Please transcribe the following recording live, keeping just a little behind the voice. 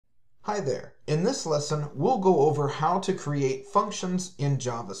Hi there. In this lesson, we'll go over how to create functions in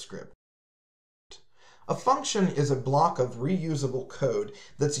JavaScript. A function is a block of reusable code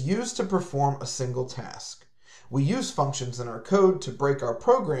that's used to perform a single task. We use functions in our code to break our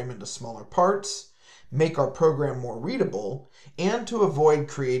program into smaller parts, make our program more readable, and to avoid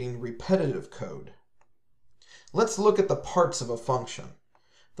creating repetitive code. Let's look at the parts of a function: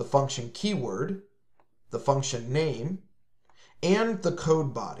 the function keyword, the function name, and the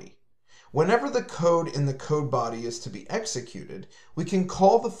code body. Whenever the code in the code body is to be executed, we can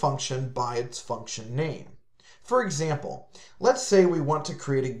call the function by its function name. For example, let's say we want to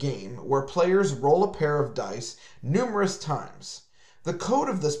create a game where players roll a pair of dice numerous times. The code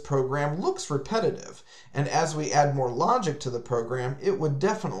of this program looks repetitive, and as we add more logic to the program, it would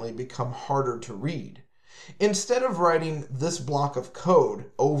definitely become harder to read. Instead of writing this block of code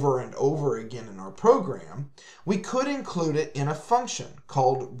over and over again in our program, we could include it in a function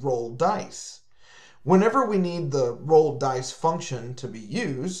called roll dice. Whenever we need the roll dice function to be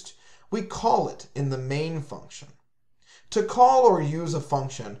used, we call it in the main function. To call or use a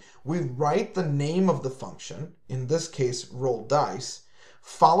function, we write the name of the function, in this case roll dice,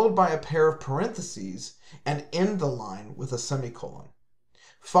 followed by a pair of parentheses, and end the line with a semicolon.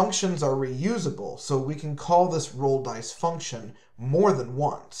 Functions are reusable, so we can call this roll dice function more than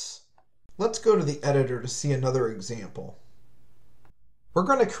once. Let's go to the editor to see another example. We're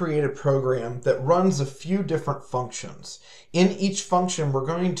going to create a program that runs a few different functions. In each function, we're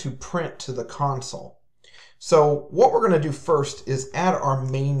going to print to the console. So what we're going to do first is add our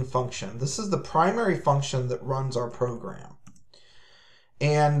main function. This is the primary function that runs our program.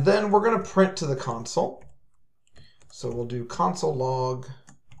 And then we're going to print to the console. So we'll do console log,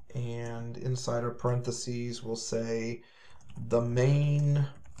 and inside our parentheses we'll say the main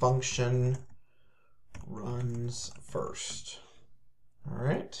function runs first. All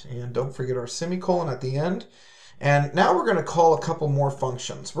right, and don't forget our semicolon at the end. And now we're going to call a couple more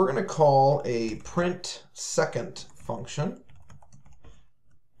functions. We're going to call a print second function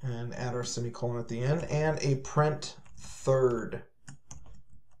and add our semicolon at the end, and a print third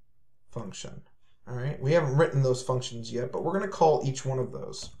function. All right, we haven't written those functions yet, but we're going to call each one of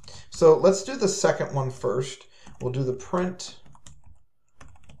those. So let's do the second one first. We'll do the print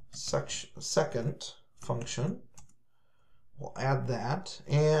second function. We'll add that,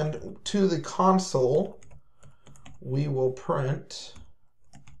 and to the console we will print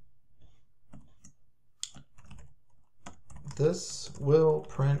this will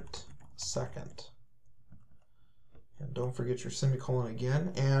print second. And don't forget your semicolon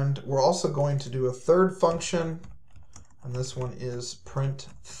again. And we're also going to do a third function, and this one is print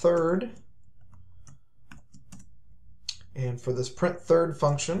third. And for this print third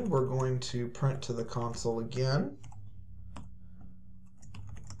function, we're going to print to the console again.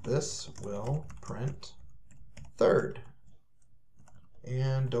 This will print third.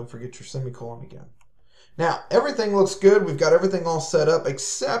 And don't forget your semicolon again. Now, everything looks good. We've got everything all set up,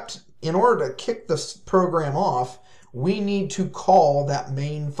 except in order to kick this program off, we need to call that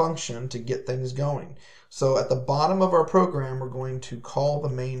main function to get things going. So at the bottom of our program, we're going to call the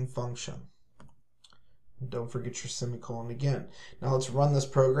main function. Don't forget your semicolon again. Now let's run this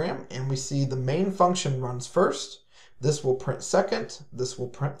program, and we see the main function runs first. This will print second. This will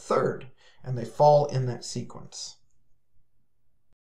print third. And they fall in that sequence.